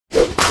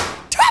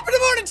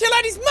Until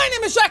laddies, my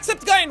name is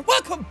Jacksepticeye and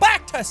welcome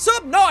back to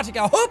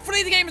Subnautica.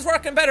 Hopefully the game is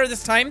working better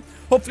this time.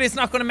 Hopefully it's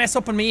not going to mess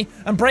up on me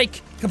and break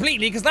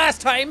completely, because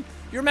last time,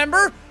 you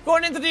remember,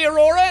 going into the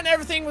Aurora and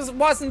everything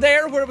wasn't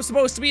there where it was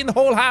supposed to be and the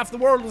whole half of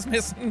the world was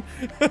missing.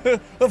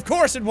 Of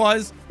course it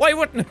was. Why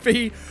wouldn't it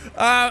be?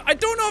 I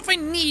don't know if I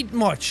need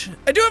much.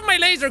 I do have my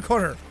laser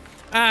cutter.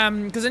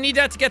 Because I need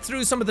that to get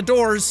through some of the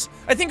doors.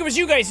 I think it was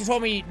you guys who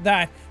told me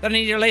that I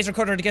needed a laser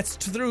cutter to get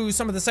through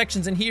some of the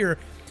sections in here,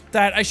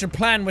 that I should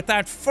plan with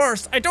that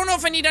first. I don't know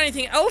if I need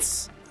anything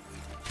else,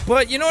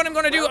 but you know what I'm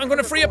gonna do? I'm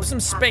gonna free up some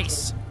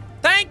space.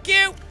 Thank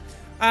you!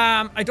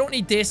 I don't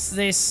need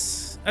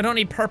this. I don't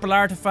need purple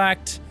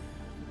artifact.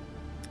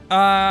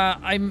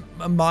 I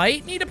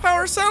might need a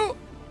power cell?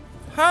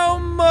 How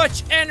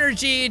much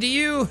energy do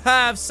you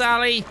have,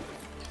 Sally?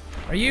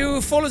 Are you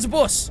full as a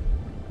bus?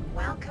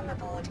 Welcome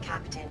aboard,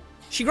 Captain.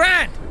 She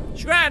grand,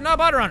 no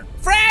bother on her.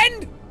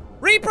 Friend!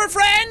 Reaper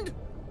friend!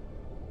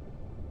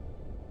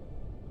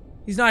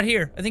 He's not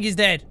here. I think he's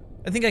dead.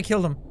 I think I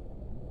killed him.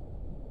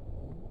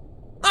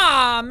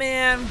 Ah,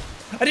 man.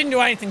 I didn't do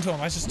anything to him.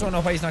 I just don't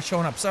know why he's not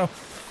showing up. So,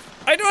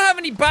 I don't have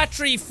any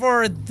battery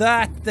for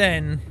that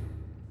then.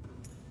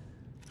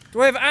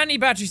 Do I have any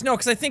batteries? No,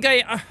 because I think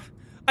I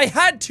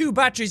had 2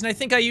 batteries and I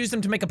think I used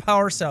them to make a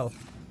power cell.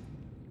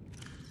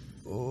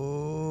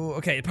 Oh,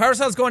 okay. The power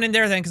cell's going in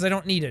there then because I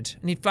don't need it.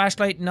 I need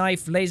flashlight,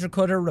 knife, laser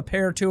cutter,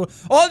 repair tool.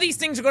 All these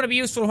things are going to be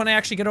useful when I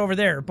actually get over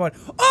there, but...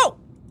 Oh!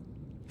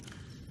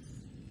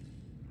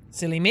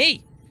 Silly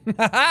me.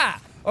 Haha.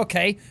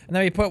 Okay. And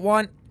then we put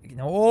one...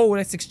 Oh,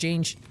 let's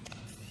exchange.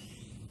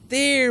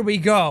 There we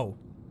go.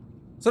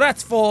 So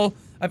that's full.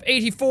 I have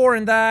 84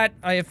 in that.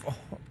 I have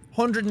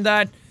 100 in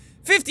that.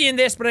 50 in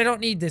this, but I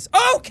don't need this.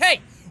 Okay!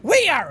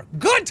 We are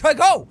good to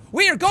go!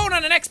 We are going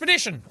on an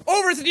expedition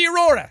over to the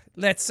Aurora.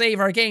 Let's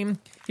save our game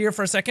here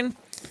for a second.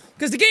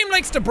 Because the game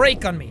likes to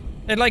break on me.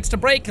 It likes to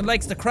break, it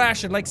likes to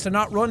crash, it likes to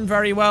not run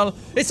very well.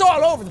 It's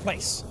all over the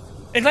place.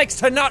 It likes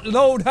to not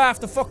load half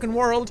the fucking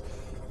world.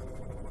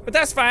 But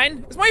that's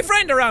fine. Is my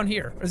friend around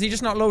here? Or is he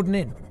just not loading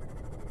in?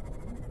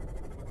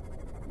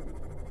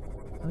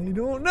 I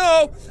don't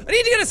know. I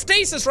need to get a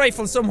stasis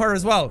rifle somewhere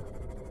as well.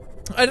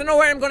 I don't know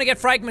where I'm going to get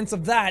fragments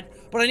of that,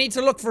 but I need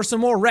to look for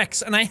some more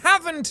wrecks. And I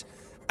haven't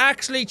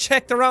actually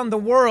checked around the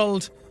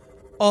world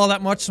all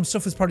that much. Some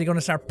stuff is probably going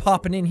to start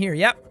popping in here.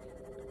 Yep.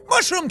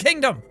 Mushroom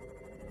Kingdom!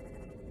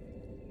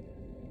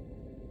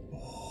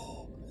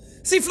 Oh.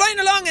 See, flying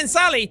along in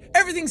Sally,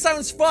 everything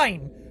sounds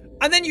fine.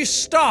 And then you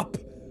stop.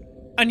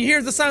 And you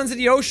hear the sounds of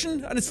the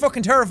ocean, and it's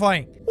fucking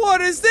terrifying. What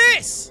is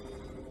this?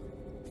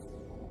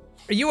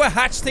 Are you a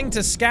hatch thing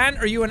to scan,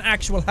 or are you an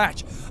actual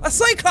hatch? A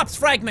Cyclops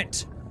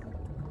fragment!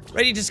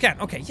 Ready to scan.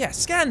 Okay, yeah,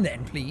 scan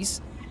then,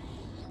 please.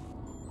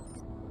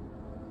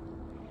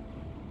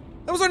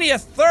 That was only a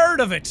third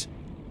of it.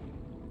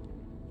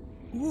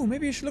 Ooh,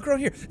 maybe I should look around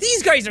here.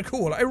 These guys are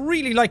cool. I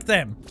really like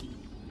them.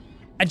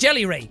 A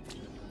jelly ray.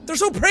 They're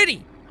so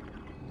pretty.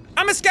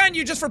 I'ma scan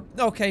you just for...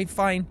 Okay,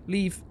 fine.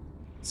 Leave.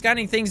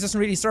 Scanning things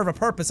doesn't really serve a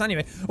purpose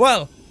anyway.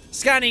 Well,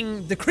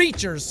 scanning the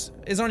creatures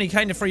is only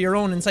kind of for your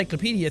own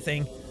encyclopedia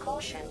thing.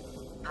 Caution.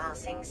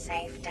 Passing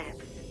safe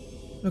depth.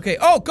 Okay.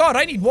 Oh god,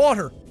 I need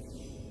water.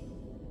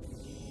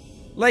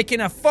 Like in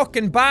a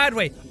fucking bad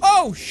way.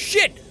 Oh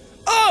shit!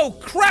 Oh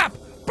crap!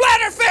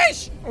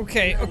 Bladderfish!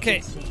 Okay,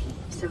 okay.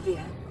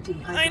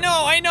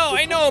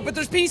 I know, but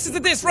there's pieces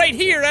of this right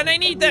here and I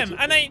need them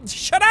and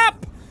shut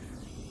up!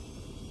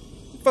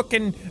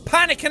 Fucking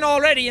panicking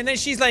already and then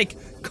she's like,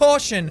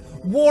 caution,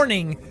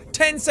 warning,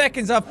 10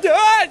 seconds up.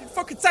 Ah,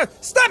 fucking sound.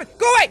 Stop it!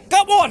 Go away!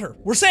 Got water!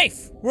 We're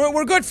safe.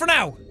 We're good for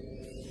now.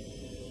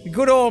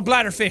 Good old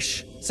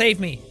bladderfish.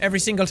 Save me every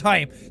single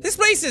time. This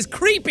place is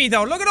creepy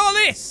though. Look at all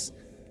this.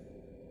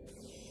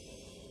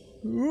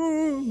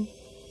 Ooh.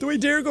 Do I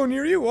dare go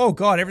near you? Oh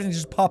god, everything's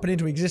just popping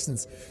into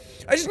existence.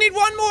 I just need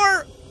one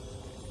more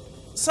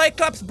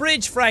Cyclops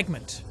bridge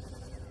fragment.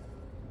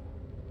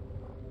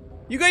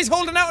 You guys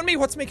holding out on me?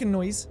 What's making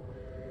noise?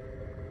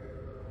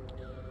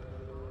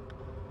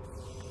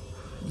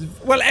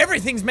 Well,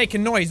 everything's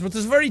making noise, but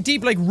there's a very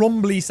deep, like,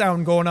 rumbly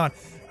sound going on.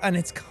 And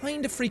it's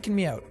kind of freaking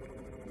me out.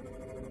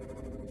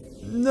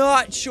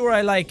 Not sure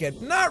I like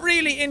it. Not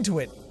really into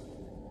it.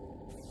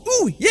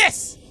 Ooh,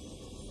 yes!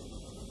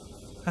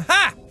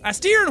 Haha! A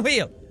steering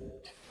wheel!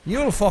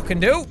 You'll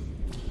fucking do.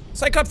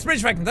 Cyclops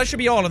bridge fragment, that should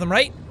be all of them,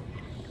 right?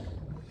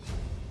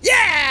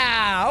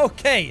 Yeah!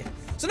 Okay.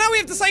 So now we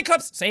have the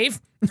Cyclops... Save.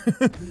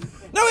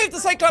 Now we have the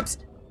Cyclops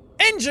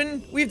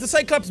engine, we have the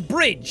Cyclops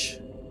bridge.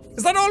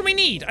 Is that all we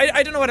need?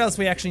 I don't know what else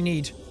we actually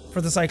need for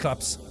the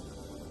Cyclops.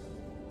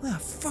 What the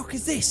fuck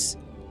is this?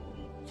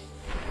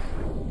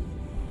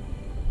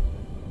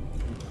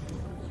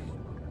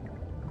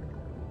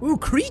 Ooh,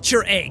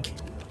 creature egg.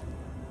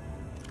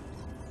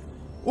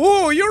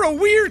 Oh, you're a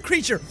weird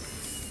creature.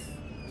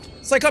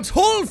 Cyclops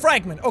hull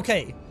fragment.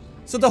 Okay.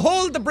 So the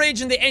hull, the bridge,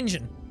 and the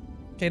engine.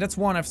 Okay, that's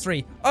 1 of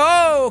 3.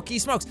 Oh, okay,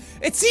 smokes.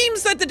 It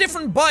seems that the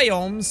different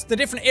biomes, the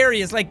different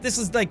areas, like this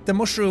is like the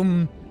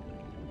mushroom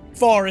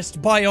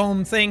forest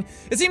biome thing.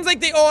 It seems like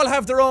they all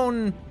have their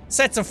own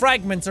sets of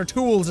fragments or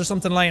tools or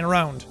something lying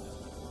around.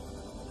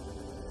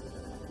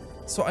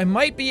 So I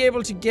might be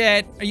able to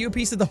get... Are you a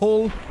piece of the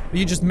whole? Or are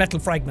you just metal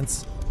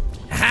fragments?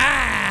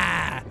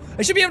 Ha!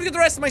 I should be able to get the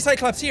rest of my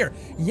Cyclops here.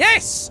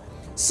 Yes!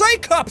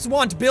 Cyclops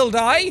want build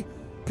eye.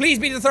 Please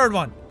be the third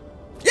one.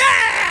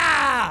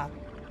 Yeah!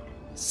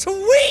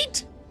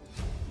 Sweet!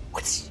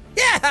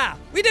 Yeah!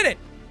 We did it!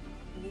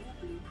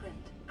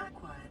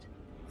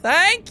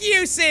 Thank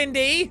you,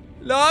 Cindy!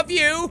 Love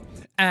you!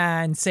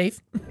 And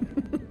save.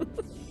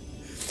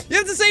 You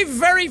have to save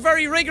very,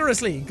 very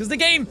rigorously, because the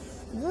game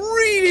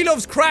really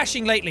loves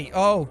crashing lately.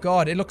 Oh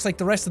god, it looks like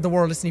the rest of the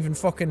world isn't even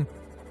fucking...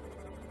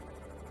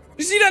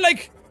 You see that,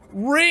 like,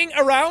 ring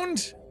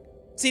around?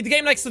 See, the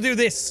game likes to do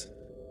this.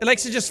 It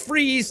likes to just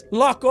freeze,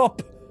 lock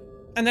up,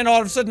 and then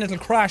all of a sudden it'll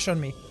crash on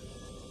me.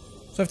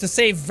 So I have to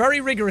save very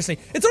rigorously.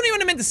 It's only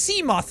when I'm in the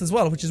sea moth as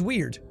well, which is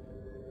weird.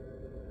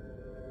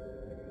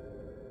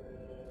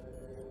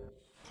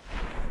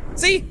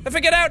 See? If I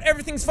get out,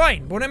 everything's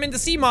fine. But when I'm in the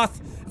sea moth,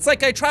 it's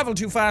like I travel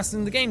too fast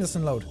and the game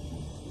doesn't load.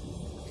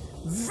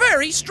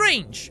 Very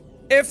strange.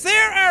 If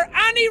there are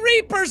any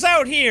Reapers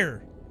out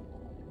here,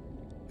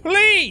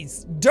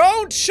 please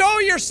don't show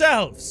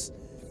yourselves.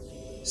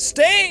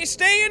 Stay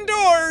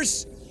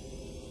indoors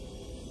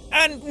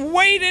and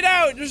wait it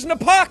out. There's an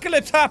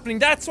apocalypse happening.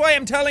 That's why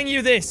I'm telling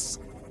you this.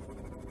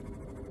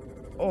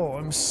 Oh,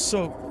 I'm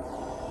so...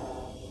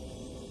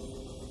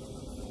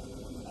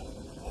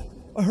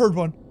 I heard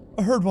one.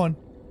 I heard one.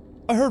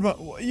 I heard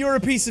one. You're a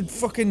piece of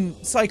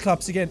fucking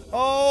Cyclops again.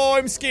 Oh,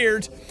 I'm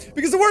scared.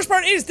 Because the worst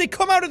part is they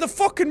come out of the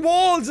fucking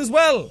walls as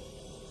well.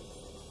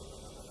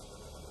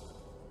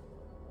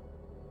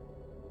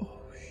 Oh,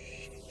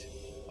 shit.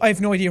 I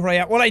have no idea where I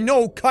am. Well, I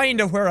know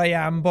kind of where I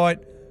am,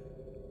 but...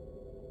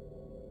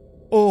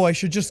 Oh, I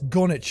should just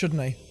gun it, shouldn't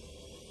I?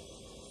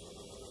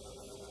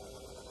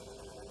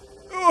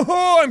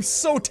 Oh, I'm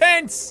so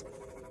tense!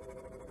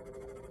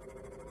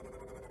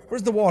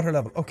 Where's the water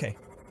level? Okay.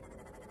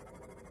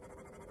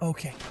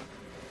 Okay.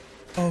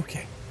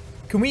 Okay.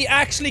 Can we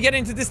actually get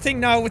into this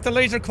thing now with the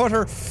laser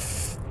cutter?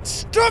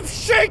 Stop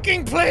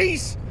shaking,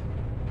 please!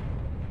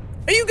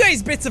 Are you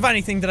guys bits of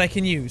anything that I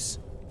can use?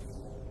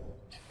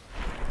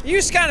 Are you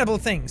scannable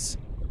things?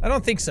 I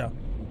don't think so.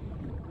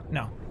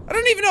 No. I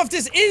don't even know if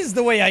this is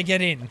the way I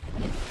get in.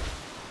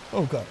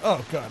 Oh god,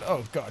 oh god,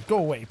 oh god. Go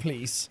away,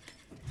 please.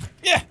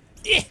 Yeah!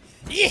 Yeah!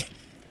 Yeah!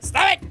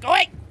 Stop it! Go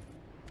away!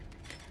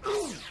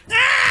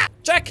 Ah!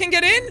 Jack can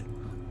get in?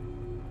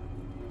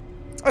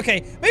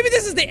 Okay, maybe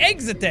this is the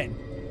exit then.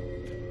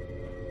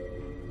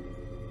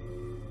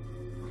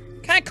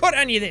 Can't cut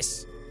any of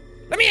this.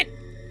 Let me in!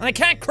 And I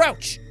can't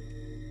crouch.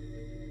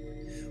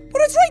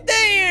 But it's right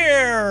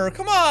there!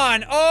 Come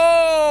on!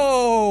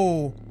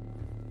 Oh!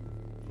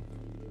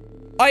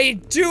 I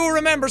do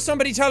remember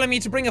somebody telling me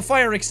to bring a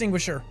fire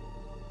extinguisher.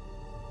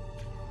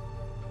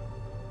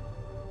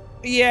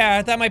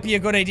 Yeah, that might be a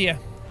good idea.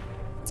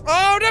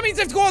 Oh, that means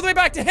I have to go all the way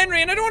back to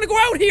Henry, and I don't want to go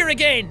out here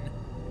again!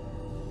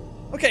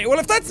 Okay, well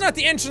if that's not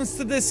the entrance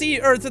to the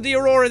sea, or to the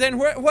Aurora, then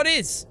what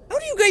is? How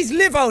do you guys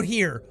live out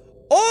here?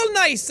 All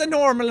nice and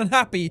normal and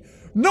happy,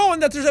 knowing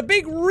that there's a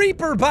big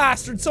Reaper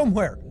bastard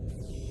somewhere.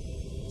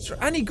 Is there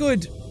any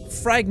good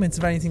fragments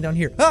of anything down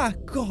here? Ah,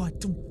 god,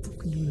 don't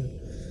fucking do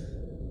that.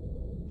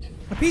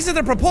 A piece of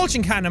the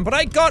propulsion cannon, but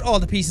I got all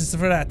the pieces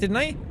for that, didn't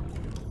I?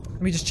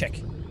 Let me just check.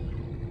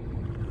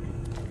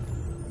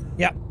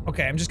 Yeah,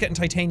 okay, I'm just getting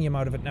titanium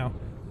out of it now.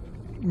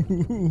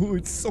 Ooh,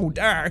 it's so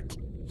dark.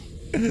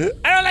 I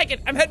don't like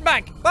it. I'm heading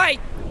back. Bye.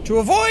 To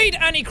avoid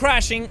any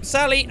crashing,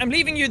 Sally, I'm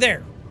leaving you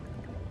there.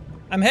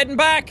 I'm heading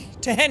back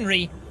to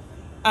Henry.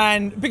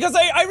 And because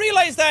I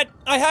realized that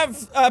I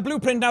have a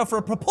blueprint now for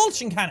a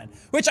propulsion cannon,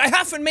 which I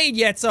haven't made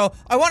yet, so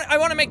I want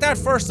to make that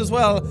first as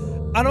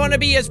well. I want to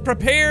be as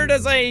prepared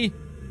as I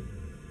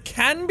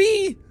can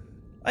be,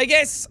 I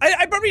guess.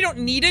 I probably don't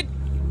need it,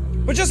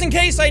 but just in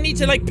case I need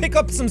to like pick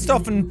up some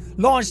stuff and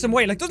launch them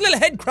away, like those little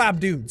head crab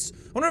dudes.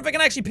 I wonder if I can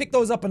actually pick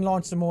those up and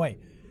launch them away,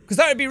 because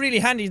that would be really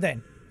handy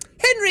then.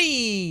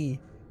 Henry!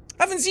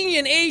 Haven't seen you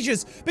in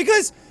ages,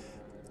 because,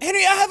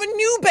 Henry, I have a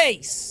new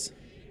base.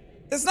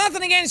 There's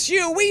nothing against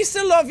you. We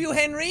still love you,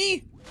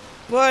 Henry.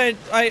 But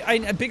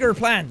I bigger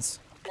plans.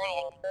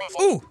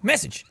 Ooh,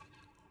 message.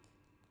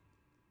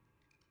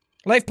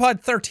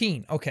 LifePod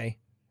 13. Okay.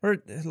 Or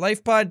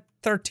LifePod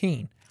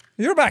 13.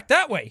 You're back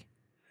that way.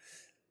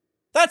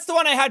 That's the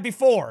one I had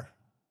before.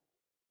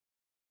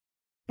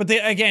 But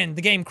again,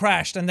 the game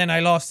crashed and then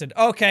I lost it.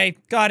 Okay,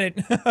 got it.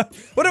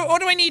 What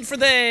do I need for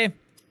the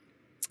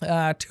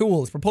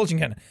tools? Propulsion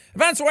cannon.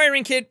 Advanced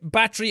wiring kit,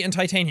 battery, and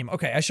titanium.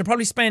 Okay, I should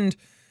probably spend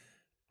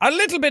a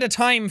little bit of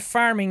time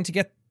farming to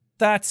get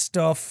that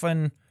stuff,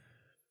 and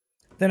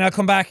then I'll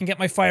come back and get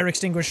my fire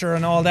extinguisher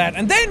and all that,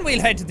 and then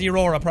we'll head to the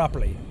Aurora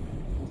properly.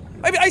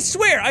 I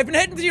swear, I've been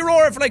heading to the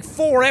Aurora for like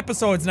 4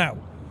 episodes now,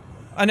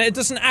 and it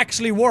doesn't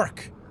actually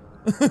work.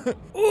 Ooh,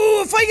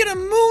 if I get a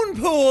moon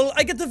pool,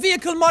 I get the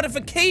vehicle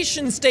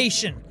modification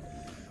station,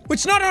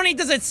 which not only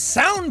does it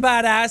sound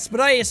badass, but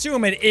I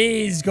assume it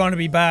is gonna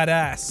be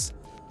badass.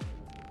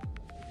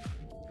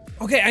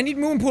 Okay, I need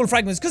moon pool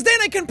fragments, because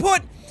then I can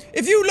put...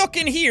 If you look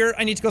in here...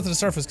 I need to go to the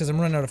surface, because I'm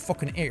running out of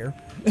fucking air.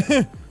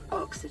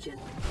 Oxygen.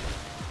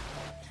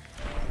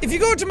 If you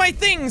go to my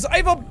things, I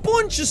have a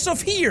bunch of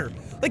stuff here.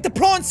 Like the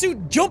prawn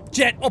suit jump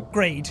jet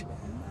upgrade.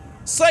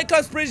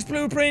 Cyclops bridge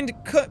blueprint,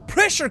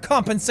 pressure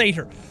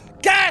compensator.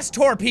 Gas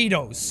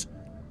torpedoes.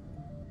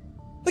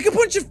 Like a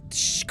bunch of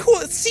cool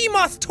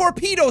Seamoth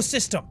torpedo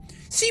system.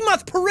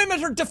 Seamoth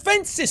perimeter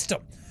defense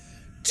system.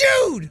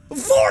 Dude!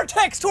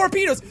 Vortex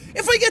torpedoes!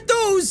 If I get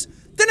those,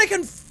 then I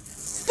can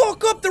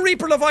fuck up the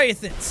Reaper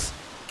Leviathans.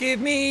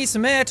 Give me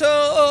some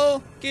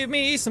metal. Give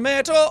me some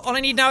metal. All I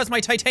need now is my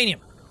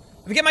titanium.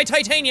 If I get my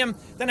titanium,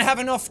 then I have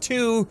enough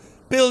to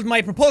build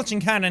my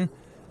propulsion cannon.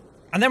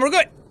 And then we're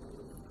good.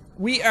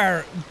 We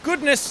are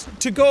goodness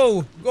to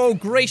go. Oh,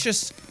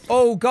 gracious.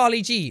 Oh,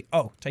 golly gee.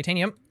 Oh,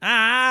 titanium.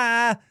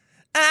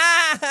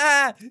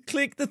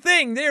 Click the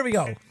thing. There we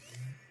go.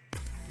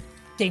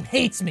 Game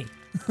hates me.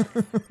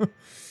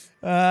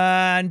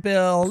 And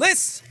build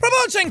this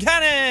propulsion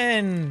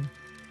cannon.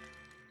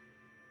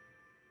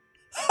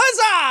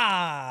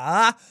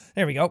 Huzzah!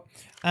 There we go.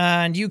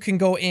 And you can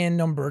go in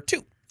number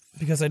 2.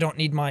 Because I don't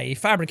need my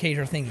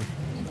fabricator thingy.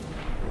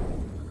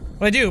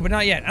 Well, I do, but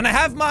not yet. And I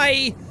have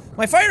my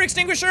fire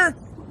extinguisher.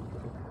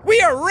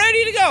 We are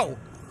ready to go.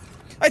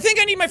 I think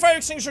I need my fire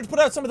extinguisher to put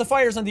out some of the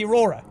fires on the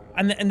Aurora.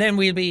 And then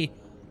we'll be...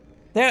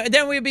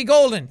 Then we'll be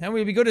golden. And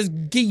we'll be good as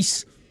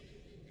geese.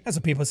 That's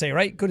what people say,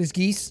 right? Good as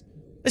geese.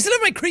 I still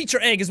have my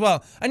creature egg as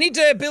well. I need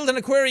to build an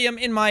aquarium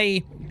in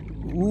my...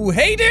 Ooh,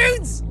 hey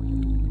dudes!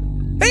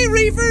 Hey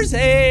reefers!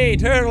 Hey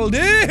turtle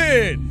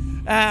dude!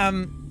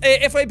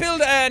 If I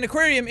build an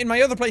aquarium in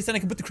my other place, then I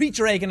can put the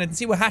creature egg in it and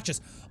see what hatches.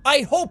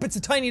 I hope it's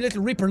a tiny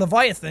little Reaper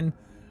Leviathan.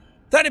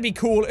 That'd be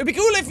cool. It'd be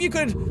cool if you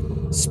could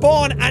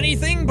spawn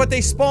anything, but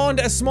they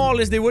spawned as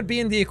small as they would be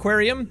in the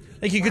aquarium.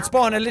 Like you could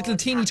spawn a little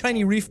teeny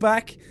tiny reef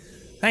back.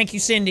 Thank you,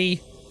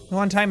 Cindy.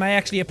 One time I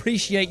actually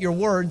appreciate your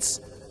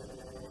words.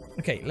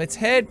 Okay, let's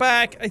head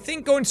back. I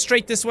think going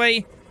straight this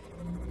way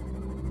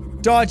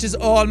dodges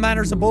all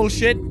manners of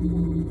bullshit.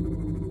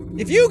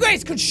 If you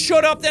guys could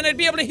shut up, then I'd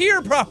be able to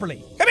hear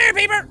properly. Come here,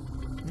 Peeper!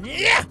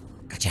 Yeah!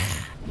 Gotcha!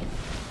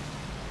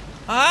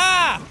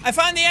 Ah! I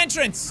found the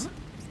entrance!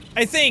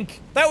 I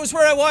think. That was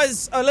where I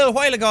was a little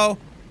while ago.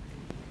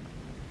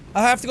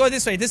 I have to go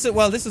this way. This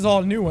is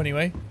all new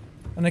anyway.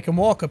 And I can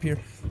walk up here.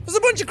 There's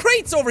a bunch of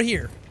crates over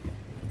here!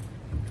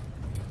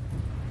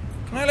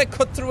 Can I, like,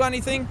 cut through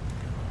anything?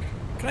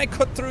 Can I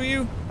cut through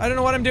you? I don't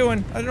know what I'm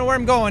doing. I don't know where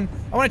I'm going.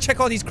 I want to check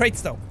all these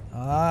crates, though.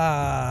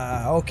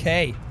 Ah,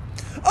 okay.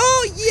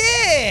 Oh,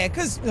 yeah!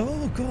 Because...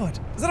 Oh, God.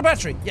 Is that a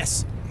battery?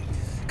 Yes.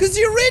 Because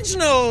the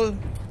original...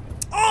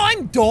 Oh,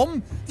 I'm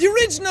dumb. The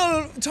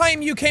original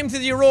time you came to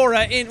the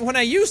Aurora, when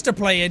I used to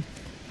play it,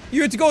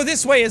 you had to go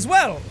this way as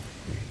well.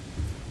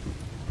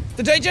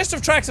 The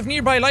digestive tracts of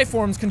nearby life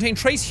forms contain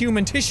trace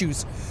human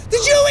tissues.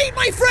 Did you eat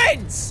my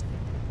friends?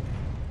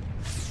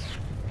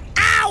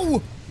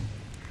 Ow!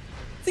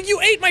 I think you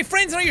ate my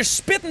friends and now you're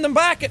spitting them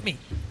back at me.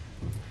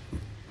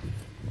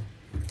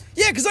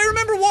 Yeah, because I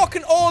remember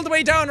walking all the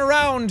way down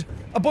around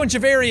a bunch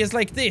of areas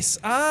like this.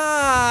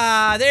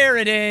 Ah, there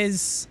it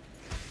is.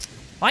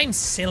 I'm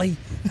silly.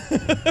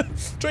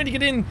 Trying to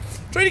get in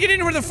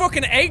where the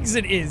fucking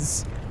exit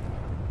is.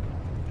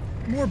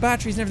 More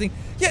batteries and everything.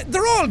 Yeah,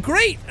 they're all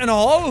great and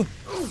all.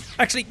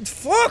 Actually,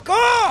 fuck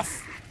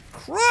off!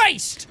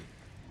 Christ!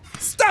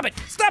 Stop it!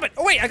 Stop it!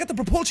 Oh wait, I got the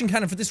propulsion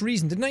cannon for this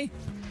reason, didn't I?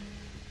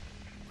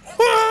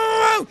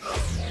 Whoa!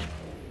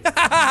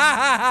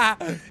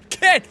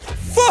 Get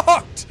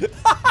fucked!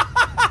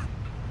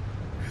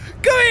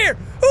 Come here!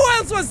 Who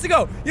else wants to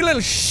go? You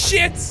little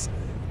shits!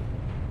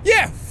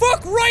 Yeah,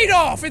 fuck right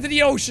off into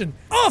the ocean!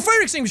 Oh,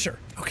 fire extinguisher!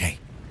 Okay.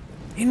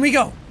 In we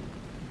go.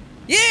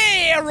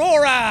 Yay,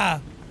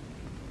 Aurora!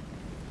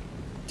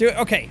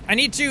 Okay, I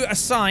need to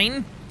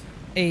assign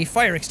a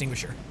fire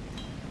extinguisher.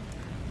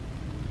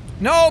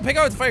 No, pick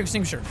out the fire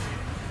extinguisher.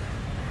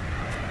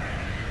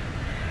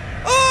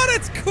 Oh,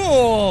 that's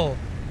cool!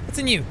 What's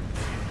in you?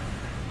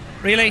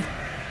 Really?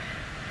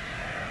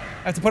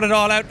 I have to put it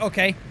all out?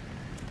 Okay.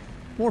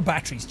 More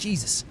batteries,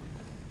 Jesus.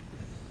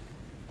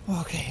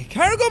 Okay,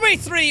 cargo bay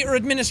 3 or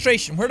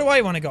administration? Where do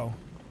I want to go?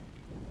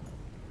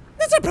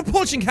 That's a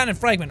propulsion cannon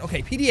fragment.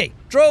 Okay, PDA.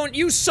 Drone,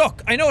 you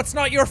suck. I know it's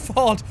not your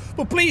fault,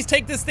 but please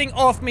take this thing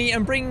off me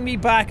and bring me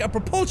back a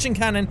propulsion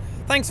cannon.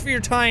 Thanks for your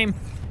time.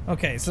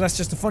 Okay, so that's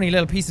just a funny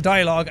little piece of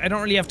dialogue. I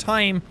don't really have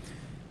time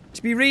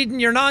to be reading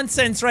your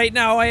nonsense right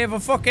now. I have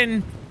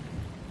an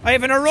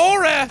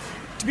Aurora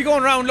to be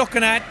going around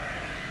looking at.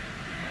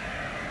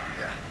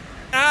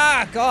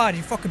 Ah, God,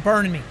 you're fucking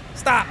burning me.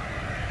 Stop.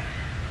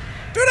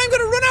 Dude, I'm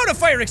gonna run out of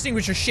fire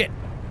extinguisher shit.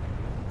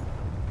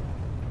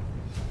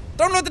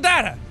 Download the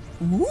data.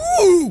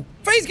 Woo!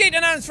 Phase gate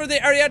announced for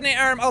the Ariadne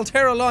arm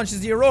Altera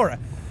launches the Aurora.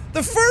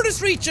 The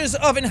furthest reaches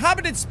of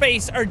inhabited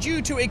space are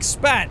due to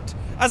expand.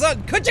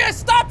 Could you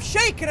stop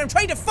shaking? I'm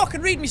trying to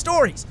fucking read me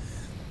stories.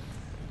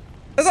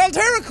 As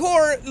Altera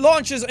Core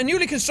launches a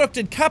newly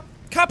constructed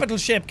capital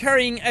ship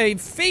carrying a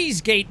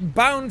phase gate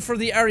bound for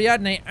the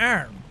Ariadne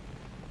arm.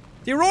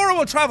 The Aurora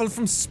will travel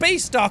from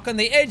space dock on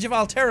the edge of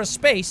Altera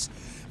space,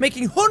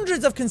 making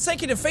hundreds of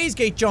consecutive phase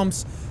gate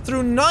jumps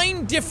through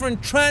 9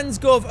 different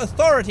Transgov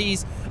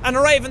authorities and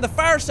arrive on the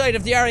far side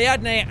of the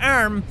Ariadne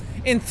arm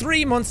in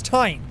 3 months'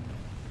 time.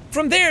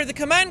 From there, the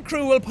command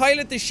crew will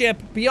pilot the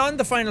ship beyond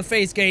the final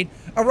phase gate,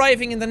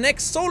 arriving in the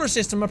next solar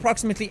system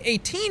approximately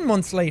 18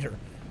 months later.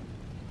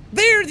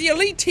 There, the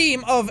elite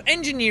team of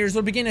engineers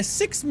will begin a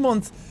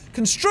 6-month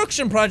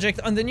construction project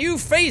on the new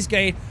phase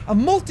gate, a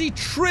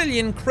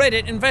multi-trillion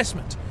credit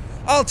investment.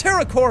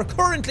 Altera Core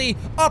currently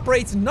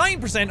operates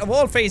 9% of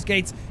all phase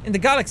gates in the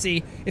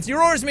galaxy. If the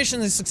Aurora's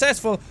mission is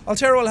successful,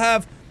 Altera will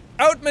have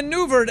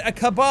outmaneuvered a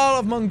cabal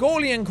of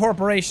Mongolian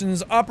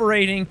corporations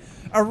operating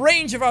a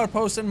range of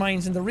outposts and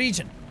mines in the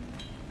region.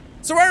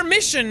 So our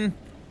mission...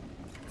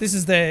 This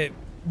is the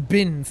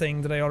bin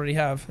thing that I already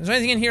have. Is there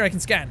anything in here I can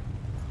scan?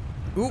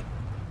 Ooh.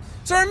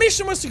 So our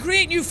mission was to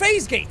create new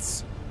phase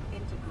gates.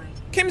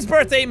 Kim's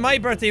birthday, my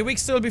birthday, a week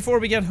still before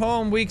we get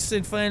home. Weeks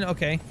did fine.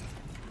 Okay.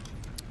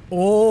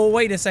 Oh,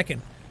 wait a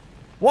second.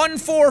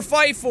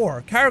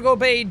 1454. Cargo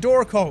bay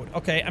door code.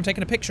 Okay, I'm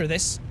taking a picture of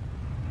this.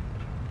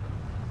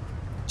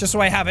 Just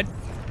so I have it.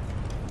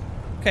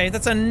 Okay,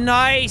 that's a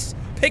nice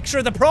picture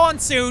of the prawn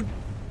suit.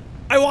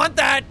 I want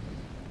that.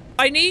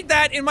 I need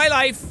that in my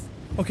life.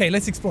 Okay,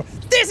 let's explore.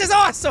 This is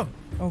awesome!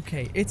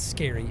 Okay, it's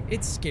scary.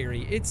 It's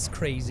scary. It's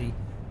crazy.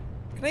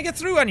 Can I get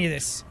through any of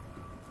this?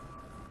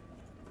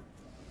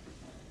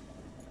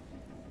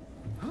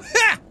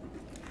 Ha!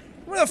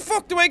 Where the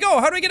fuck do I go?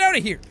 How do I get out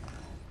of here?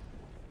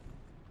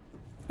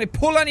 Can I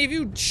pull any of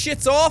you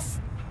shits off?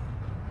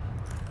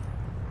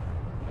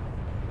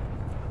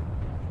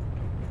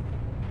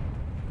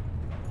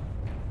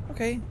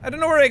 Okay, I don't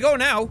know where I go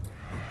now.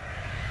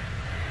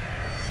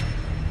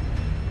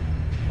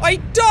 I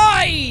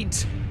died!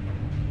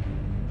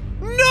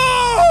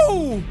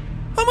 No!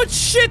 How much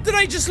shit did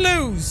I just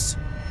lose?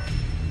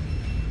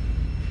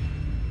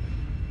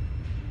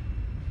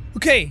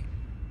 Okay.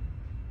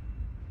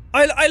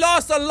 I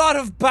lost a lot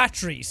of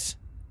batteries.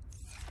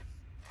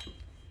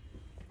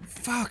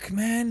 Fuck,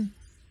 man.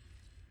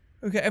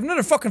 Okay, I have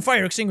another fucking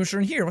fire extinguisher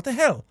in here. What the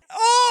hell?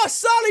 Oh,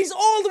 Sally's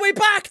all the way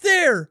back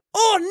there!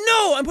 Oh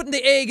no! I'm putting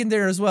the egg in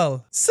there as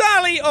well.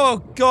 Sally! Oh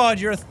god,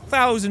 you're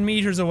 1,000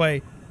 meters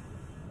away.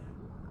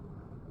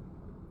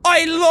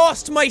 I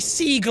lost my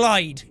sea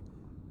glide!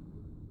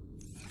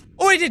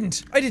 Oh, I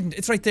didn't.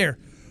 It's right there.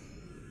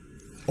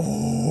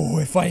 Oh,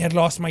 if I had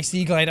lost my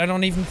sea glide, I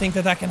don't even think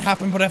that can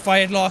happen, but if I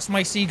had lost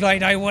my sea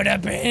glide, I would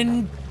have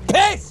been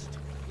pissed!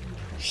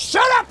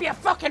 Shut up, you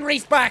fucking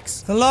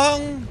reefbacks! The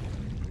long,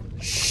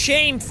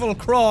 shameful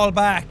crawl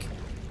back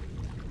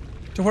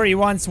to where you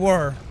once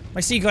were. My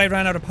sea glide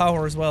ran out of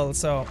power as well,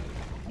 so...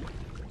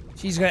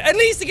 She's great. At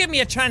least it gave me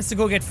a chance to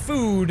go get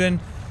food, and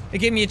it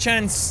gave me a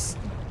chance...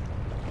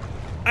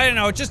 I don't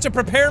know, just to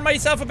prepare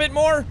myself a bit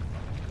more.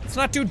 Let's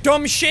not do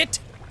dumb shit.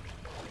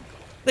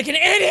 Like an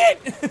idiot!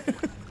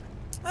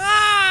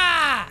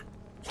 Ah!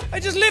 I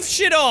just lift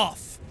shit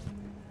off.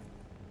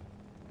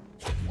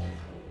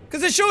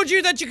 Because it showed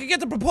you that you could get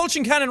the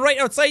propulsion cannon right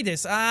outside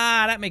this.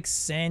 Ah, that makes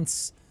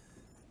sense.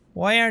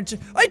 Why aren't you-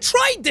 I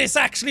tried this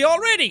actually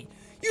already!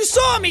 You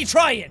saw me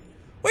try it!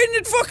 Why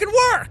didn't it fucking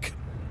work?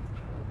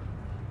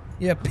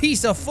 You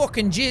piece of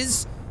fucking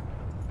jizz.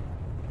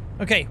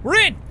 Okay, we're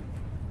in!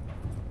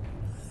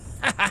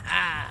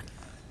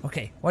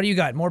 Okay, what do you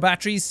got? More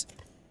batteries?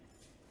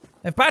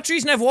 I have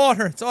batteries and I have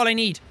water. That's all I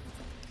need.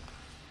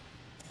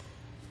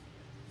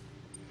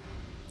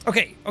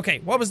 Okay,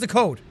 what was the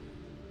code?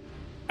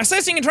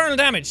 Assessing internal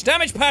damage.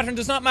 Damage pattern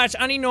does not match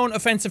any known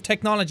offensive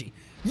technology.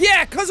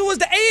 Yeah, cause it was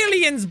the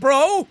aliens,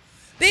 bro!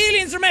 The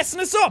aliens are messing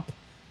us up!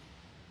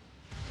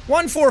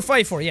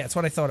 1454. Yeah, that's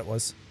what I thought it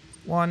was.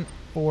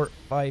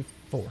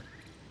 1454.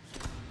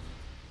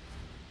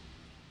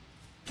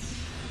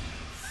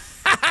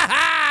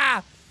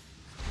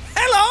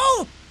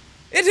 Hello!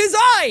 It is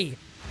I!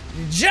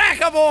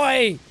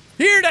 Jack-a-boy!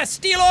 Here to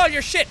steal all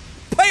your shit!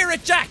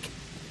 Pirate Jack!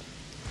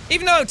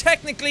 Even though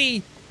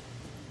technically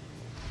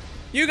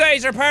you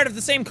guys are part of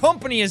the same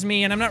company as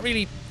me and I'm not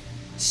really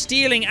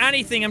stealing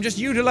anything, I'm just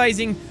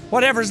utilizing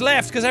whatever's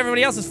left because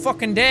everybody else is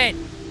fucking dead.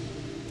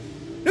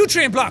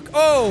 Nutrient block!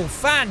 Oh,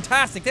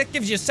 fantastic. That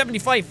gives you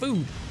 75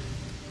 food.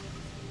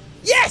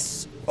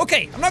 Yes!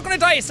 Okay, I'm not gonna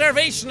die of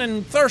starvation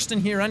and thirst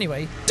in here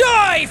anyway.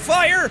 Die,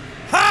 fire!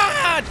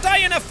 Ha! Die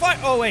in a fire!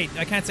 Oh wait,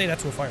 I can't say that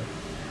to a fire.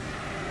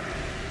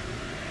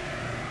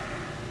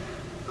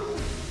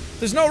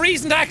 There's no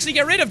reason to actually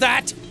get rid of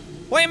that!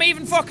 Why am I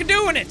even fucking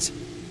doing it?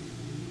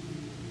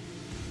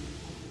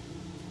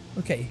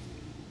 Okay.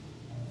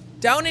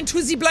 Down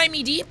into the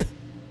blimey deep.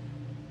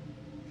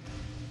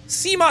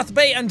 Seamoth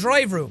Bay and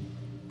drive room.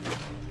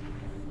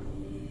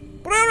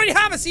 But I already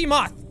have a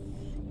Seamoth!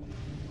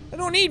 I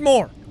don't need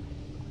more.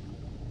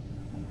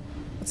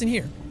 What's in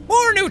here?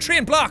 More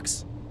nutrient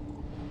blocks!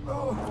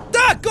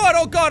 Ah, God,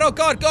 oh God, oh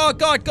God, God,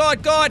 God,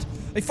 God, God!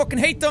 I fucking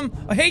hate them!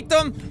 I hate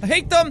them! I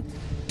hate them!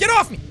 Get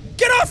off me!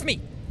 Get off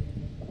me!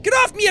 Get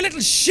off me, you little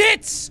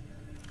shits!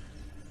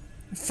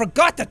 I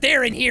forgot that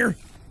they're in here.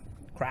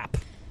 Crap.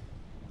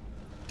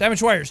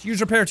 Damaged wires.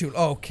 Use repair tool.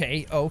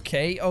 Okay,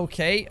 okay,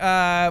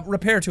 okay.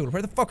 Repair tool.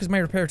 Where the fuck is my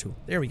repair tool?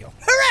 There we go.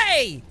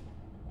 Hooray!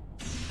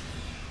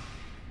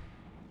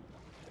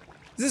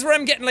 Is this where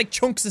I'm getting, like,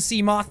 chunks of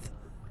sea moth?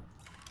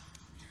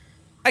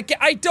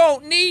 I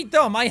don't need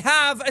them. I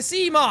have a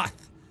sea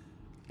moth.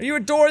 Are you a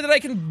door that I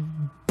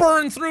can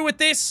burn through with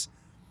this?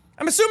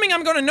 I'm assuming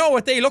I'm gonna know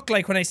what they look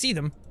like when I see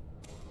them.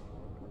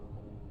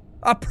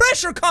 A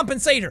pressure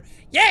compensator.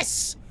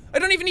 Yes! I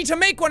don't even need to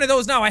make one of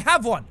those now. I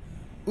have one.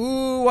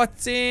 Ooh,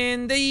 what's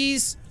in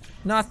these?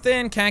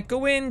 Nothing. Can't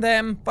go in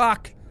them.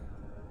 Fuck.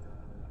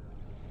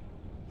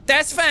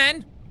 That's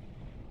fine.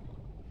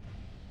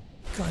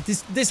 God,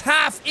 this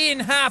half in,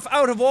 half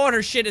out of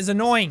order shit is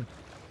annoying.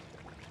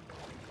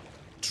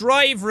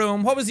 Drive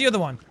room. What was the other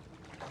one?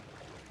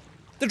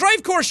 The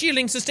drive core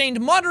shielding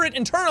sustained moderate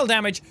internal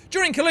damage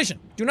during collision.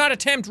 Do not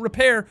attempt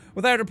repair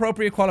without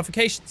appropriate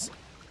qualifications.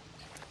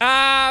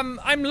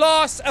 I'm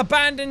lost,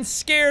 abandoned,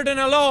 scared, and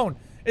alone.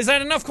 Is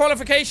that enough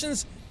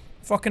qualifications?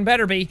 Fucking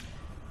better be.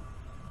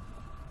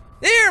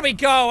 There we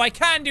go. I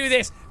can do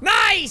this.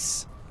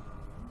 Nice!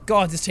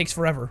 God, this takes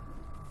forever.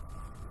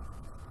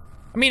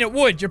 I mean, it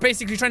would. You're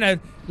basically trying to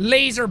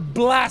laser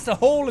blast a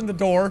hole in the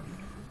door.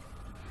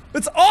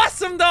 It's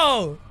awesome,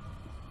 though!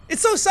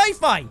 It's so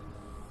sci-fi!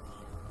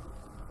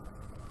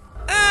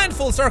 And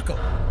full circle.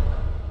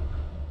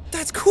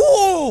 That's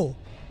cool!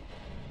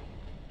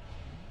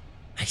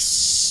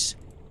 Nice.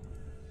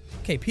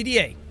 Okay,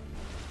 PDA.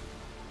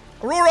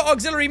 Aurora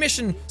Auxiliary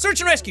Mission.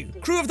 Search and rescue.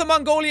 Crew of the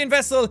Mongolian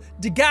vessel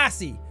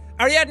Degassi.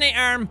 Ariadne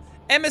Arm.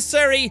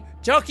 Emissary.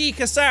 Jockey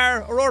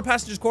Kassar. Aurora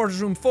Passengers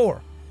Quarters Room 4.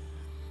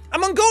 A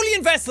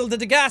Mongolian vessel, the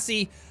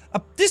Degassi,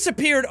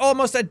 disappeared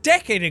almost a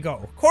decade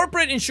ago.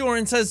 Corporate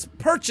insurance has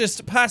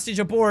purchased passage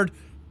aboard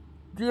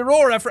the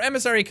Aurora for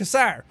Emissary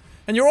Kassar,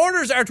 and your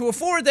orders are to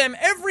afford them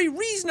every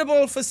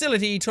reasonable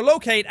facility to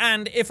locate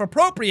and, if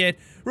appropriate,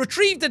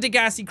 retrieve the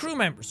Degassi crew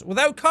members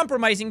without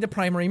compromising the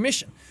primary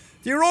mission.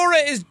 The Aurora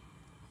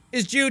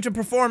is due to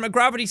perform a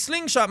gravity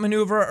slingshot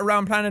maneuver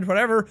around planet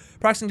whatever,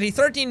 approximately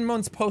 13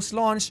 months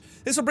post-launch.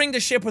 This will bring the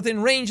ship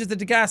within range of the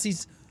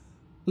Degassi's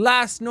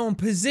last known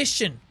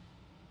position.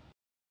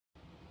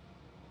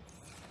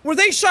 Were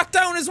they shot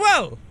down as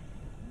well?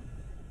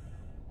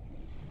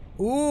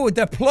 Ooh,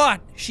 the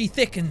plot. She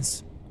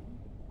thickens.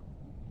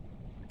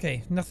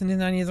 Okay, nothing in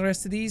any of the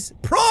rest of these.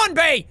 Prawn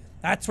Bay!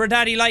 That's where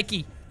Daddy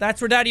likey. That's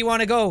where Daddy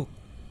wanna go.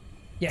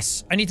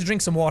 Yes, I need to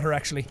drink some water,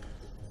 actually.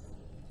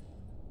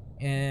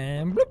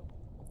 And bloop.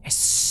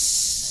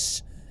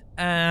 Yes.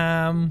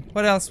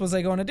 What else was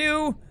I gonna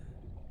do?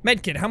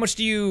 Medkit, how much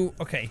do you...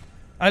 Okay.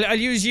 I'll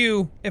use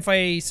you if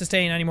I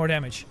sustain any more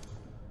damage.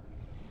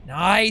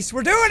 Nice,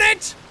 we're doing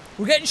it!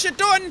 We're getting shit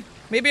done!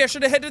 Maybe I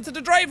should have headed to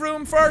the drive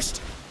room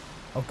first.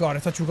 Oh god, I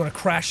thought you were gonna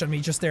crash on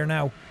me just there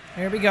now.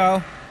 There we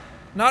go.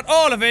 Not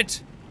all of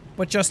it,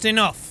 but just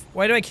enough.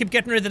 Why do I keep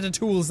getting rid of the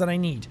tools that I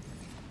need?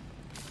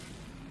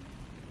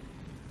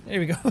 There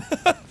we go.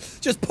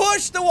 Just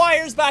push the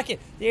wires back in.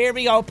 There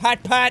we go.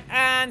 Pat, pat,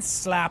 and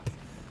slap.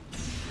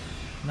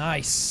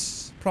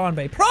 Nice. Prawn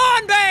Bay.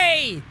 Prawn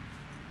Bay!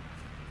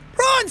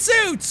 Prawn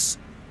suits!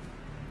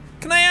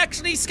 Can I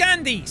actually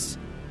scan these?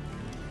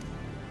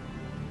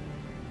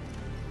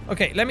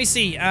 Okay, let me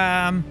see. You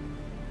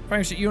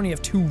only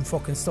have 2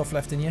 fucking stuff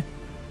left in you.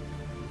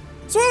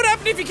 So what would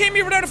happen if you came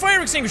here without a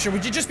fire extinguisher?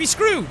 Would you just be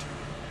screwed?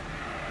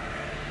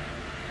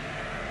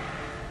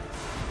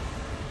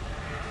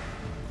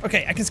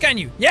 Okay, I can scan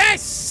you.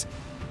 Yes!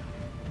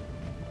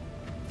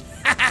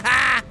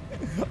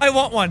 I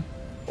want one.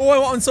 Oh, I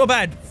want one so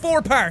bad.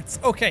 4 parts.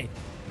 Okay.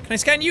 Can I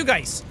scan you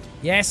guys?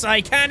 Yes,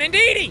 I can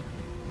indeedy!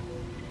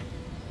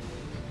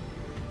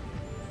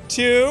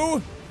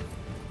 2,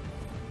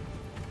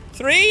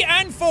 3,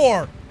 and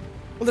 4.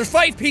 Well, there's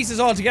 5 pieces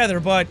altogether,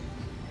 but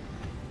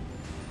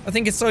I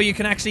think it's so you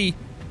can actually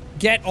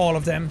get all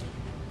of them.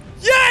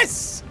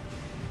 Yes!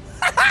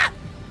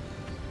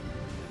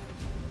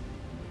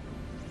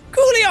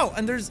 Coolio!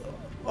 And there's...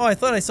 Oh, I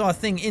thought I saw a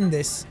thing in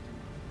this.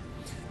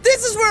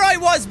 This is where I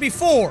was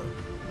before!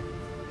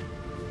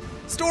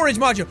 Storage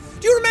module.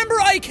 Do you remember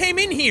I came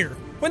in here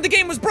when the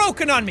game was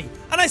broken on me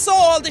and I saw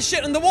all this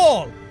shit on the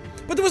wall?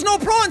 But there was no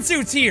prawn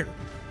suits here!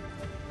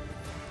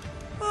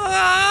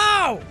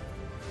 Ow!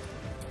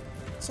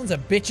 Sons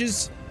of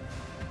bitches.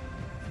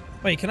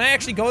 Wait, can I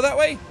actually go that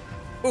way?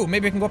 Ooh,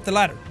 maybe I can go up the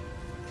ladder.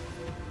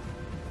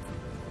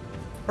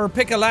 Or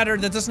pick a ladder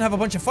that doesn't have a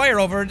bunch of fire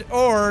over it,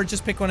 or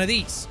just pick one of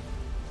these.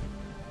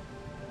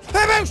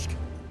 Baboosh!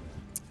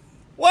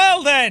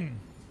 Well then,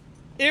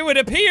 it would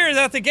appear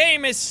that the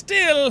game is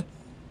still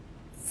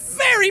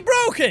very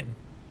broken.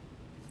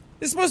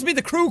 This is supposed to be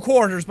the crew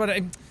quarters, but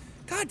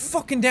God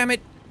fucking damn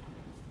it.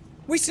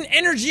 Wasting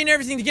energy and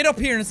everything to get up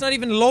here and it's not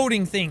even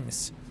loading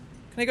things.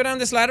 Can I go down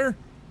this ladder?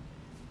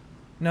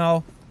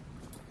 No.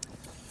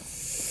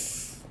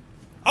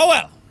 Oh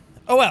well.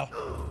 Oh well.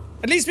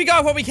 At least we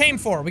got what we came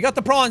for. We got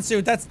the prawn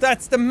suit.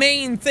 That's the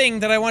main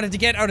thing that I wanted to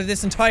get out of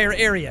this entire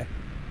area.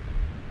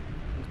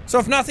 So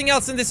if nothing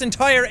else in this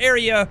entire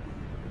area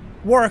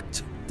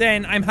worked,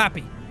 then I'm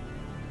happy.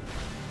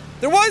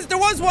 There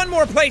was one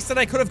more place that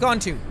I could have gone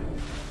to.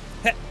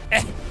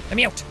 Let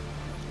me out.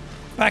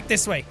 Back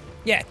this way.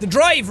 Yeah, the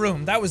drive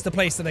room. That was the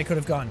place that I could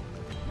have gone.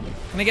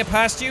 Can I get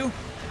past you?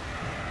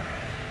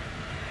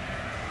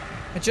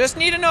 I just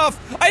need enough.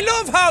 I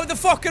love how the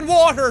fucking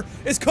water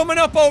is coming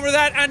up over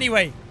that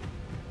anyway.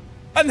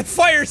 And the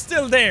fire's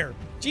still there.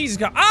 Jesus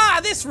God. Ah,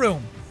 this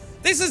room.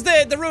 This is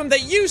the room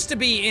that used to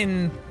be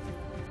in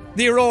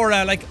the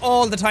Aurora, like,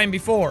 all the time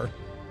before.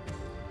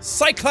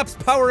 Cyclops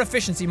power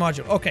efficiency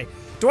module. Okay.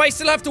 Do I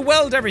still have to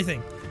weld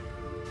everything?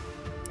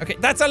 Okay,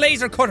 that's a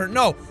laser cutter.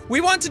 No,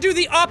 we want to do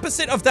the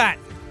opposite of that.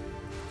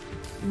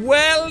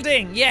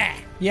 Welding. Yeah.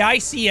 Yeah, I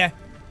see ya.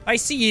 I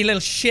see you,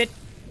 little shit.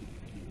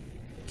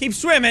 Keep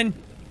swimming.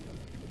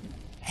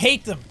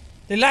 Hate them.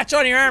 They latch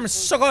on your arm and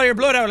suck all your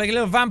blood out like a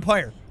little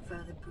vampire.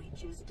 Further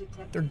breaches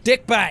detected. They're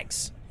dick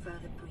bags.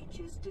 Further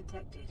breaches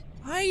detected.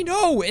 I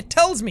know, it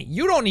tells me.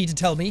 You don't need to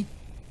tell me.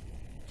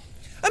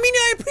 I mean,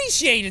 I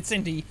appreciate it,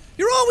 Cindy.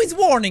 You're always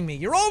warning me.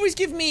 You're always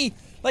giving me,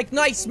 like,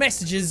 nice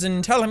messages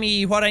and telling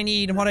me what I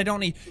need and what I don't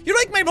need. You're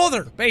like my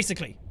mother,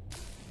 basically.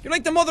 You're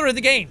like the mother of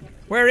the game.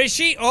 Where is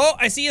she? Oh,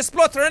 I see you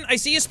spluttering. I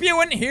see you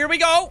spewing. Here we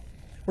go.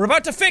 We're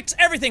about to fix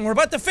everything. We're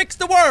about to fix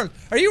the world.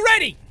 Are you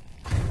ready?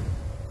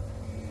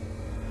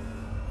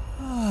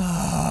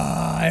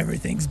 Ah,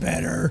 everything's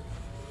better.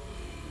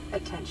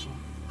 Attention.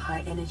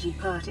 High energy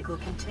particle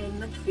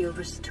containment field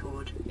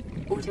restored.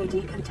 Auto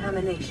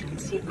decontamination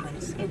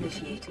sequence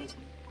initiated.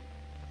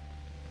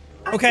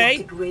 Okay.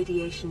 Aquatic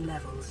radiation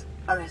levels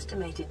are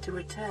estimated to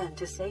return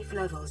to safe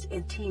levels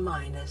in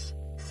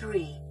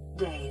T-3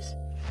 days.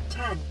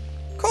 10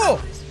 Cool.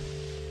 hours.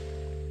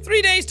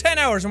 3 days, 10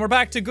 hours, and we're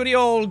back to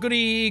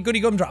goody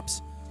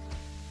gumdrops.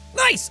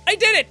 Nice! I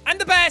did it! I'm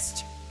the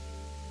best!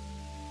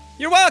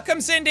 You're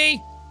welcome,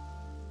 Cindy!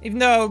 Even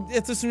though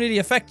it doesn't really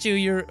affect you,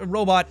 you're a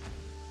robot.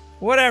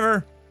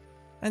 Whatever.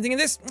 Anything in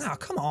this? Oh,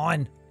 come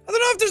on. I don't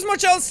know if there's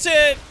much else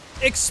to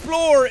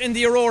explore in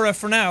the Aurora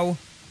for now.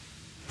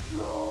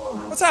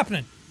 What's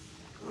happening?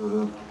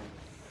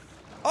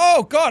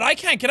 Oh god, I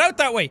can't get out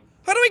that way.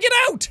 How do I get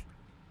out?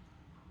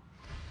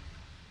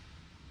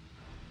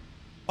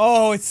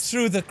 Oh, it's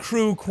through the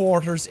crew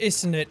quarters,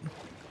 isn't it?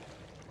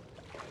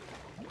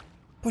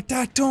 But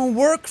that don't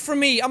work for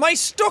me. Am I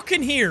stuck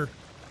in here?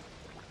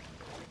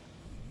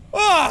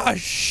 Oh,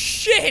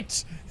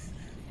 shit!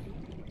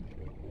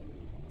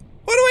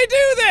 What do I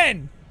do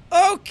then?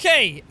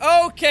 Okay.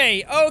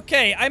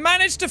 I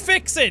managed to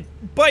fix it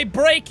by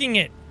breaking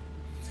it.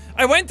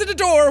 I went to the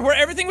door where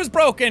everything was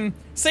broken,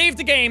 saved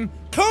the game,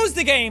 closed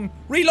the game,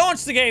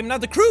 relaunched the game. Now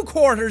the crew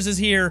quarters is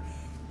here,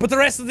 but the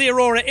rest of the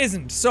Aurora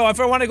isn't. So if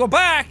I want to go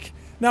back,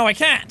 now I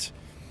can't.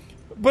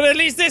 But at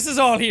least this is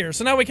all here,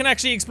 so now we can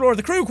actually explore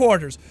the crew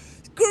quarters.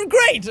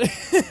 Great!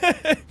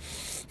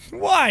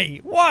 Why?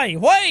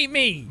 Why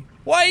me?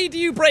 Why do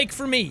you break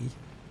for me?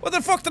 What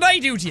the fuck did I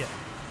do to you?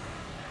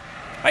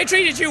 I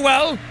treated you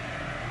well.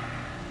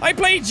 I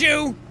played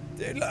you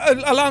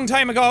a long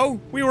time ago.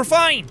 We were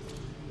fine.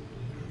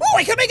 Oh,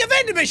 I can make a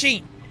vending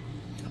machine!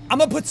 I'm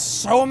gonna put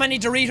so many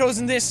Doritos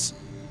in this.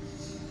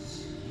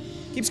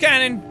 Keep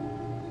scanning.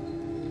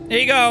 There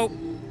you go.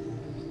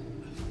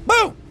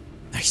 Boom!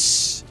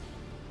 Nice.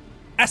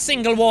 A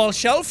single wall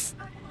shelf.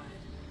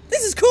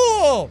 This is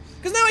cool!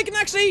 Because now I can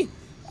actually,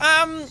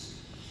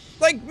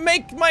 like,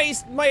 make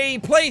my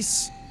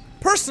place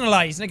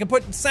personalized. And I can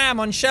put Sam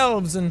on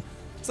shelves and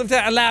stuff like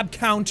that. A lab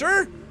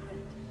counter.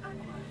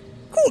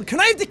 Cool. Can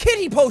I have the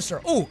kitty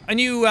poster? Oh, a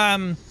new,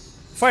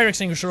 fire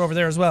extinguisher over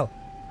there as well.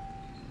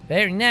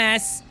 Very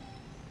nice.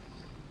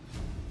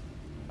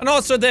 And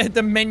also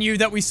the menu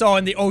that we saw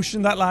in the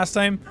ocean that last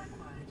time.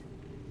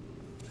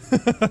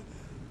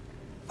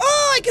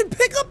 Oh, I can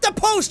pick up the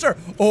poster!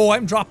 Oh,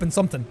 I'm dropping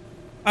something.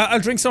 I'll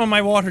drink some of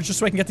my water just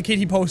so I can get the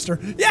kitty poster.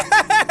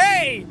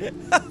 Yay!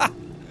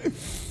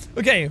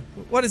 Okay,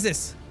 what is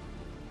this?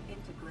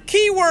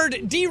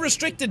 Keyword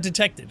de-restricted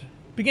detected.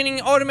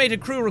 Beginning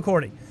automated crew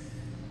recording.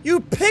 You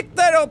picked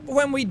that up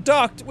when we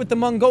docked with the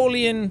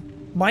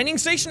Mongolian mining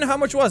station? How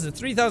much was it?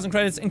 3,000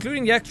 credits,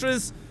 including the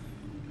extras.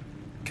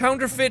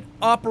 Counterfeit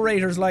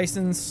operator's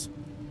license.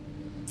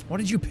 What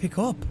did you pick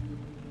up?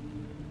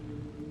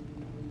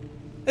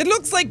 It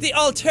looks like the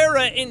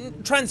Altera in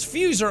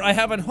transfuser I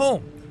have at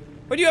home.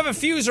 What do you have a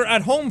fuser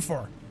at home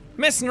for?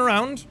 Messing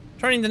around,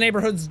 turning the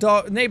neighbor's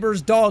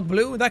dog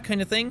blue, that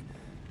kind of thing.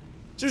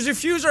 Does your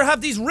fuser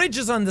have these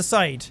ridges on the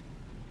side?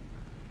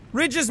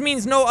 Ridges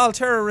means no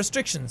Altera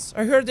restrictions.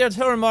 I heard the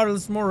Altera model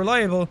is more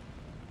reliable.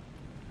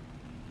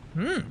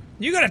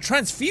 You got a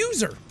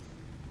transfuser.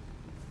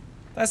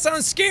 That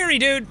sounds scary,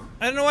 dude.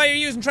 I don't know why you're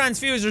using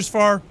transfusers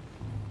for.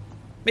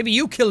 Maybe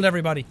you killed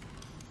everybody. Did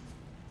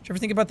you ever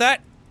think about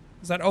that?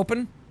 Is that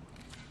open?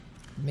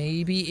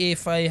 Maybe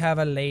if I have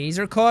a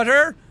laser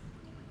cutter?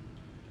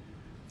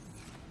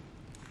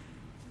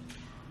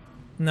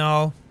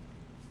 No.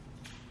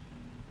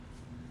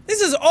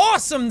 This is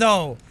awesome,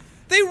 though.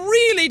 They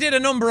really did a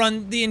number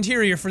on the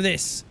interior for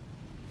this.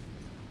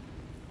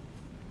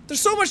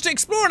 There's so much to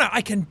explore now.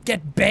 I can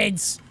get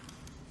beds.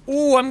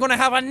 Oh, I'm gonna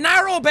have a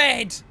narrow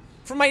bed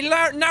for my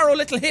narrow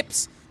little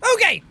hips.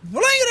 Okay,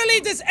 well, I'm gonna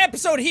leave this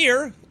episode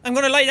here. I'm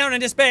gonna lie down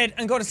in this bed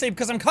and go to sleep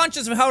because I'm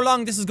conscious of how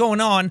long this is going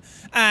on,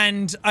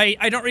 and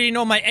I don't really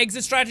know my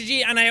exit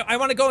strategy, and I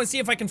want to go and see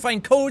if I can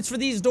find codes for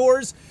these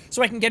doors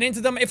so I can get into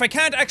them. If I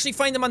can't actually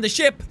find them on the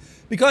ship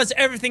because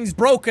everything's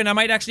broken, I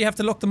might actually have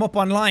to look them up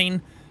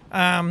online.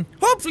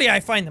 Hopefully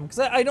I find them because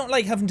I don't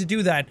like having to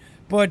do that,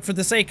 but for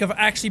the sake of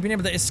actually being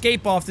able to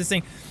escape off this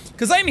thing,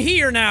 because I'm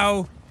here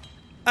now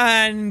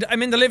and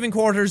I'm in the living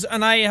quarters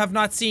and I have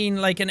not seen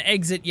like an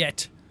exit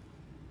yet.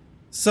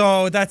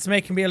 So that's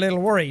making me a little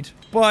worried.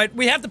 But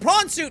we have the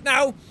prawn suit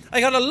now.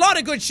 I got a lot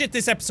of good shit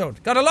this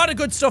episode. Got a lot of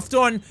good stuff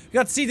done. We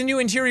got to see the new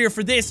interior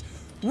for this.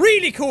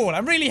 Really cool.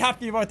 I'm really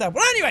happy about that.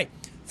 But anyway,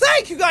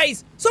 thank you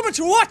guys so much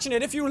for watching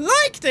it. If you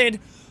liked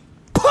it,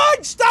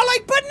 punch that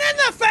like button in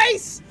the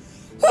face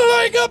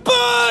like a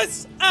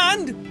boss.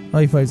 And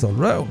high fives all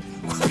round.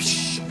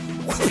 Whoosh,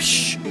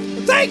 whoosh.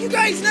 Thank you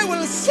guys. Now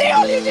we'll see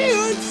all you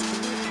dudes.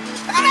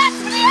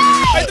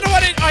 I don't know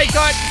what I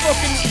got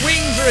fucking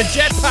wings or a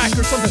jetpack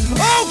or something.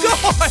 Oh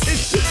god!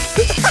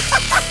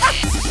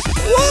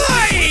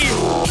 Why?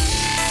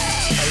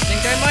 I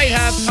think I might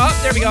have. Oh,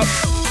 there we go.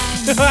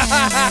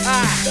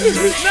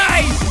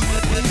 Nice!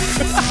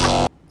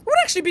 It would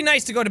actually be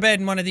nice to go to bed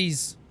in one of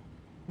these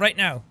right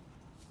now.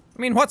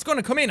 I mean, what's going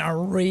to come in? A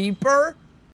Reaper?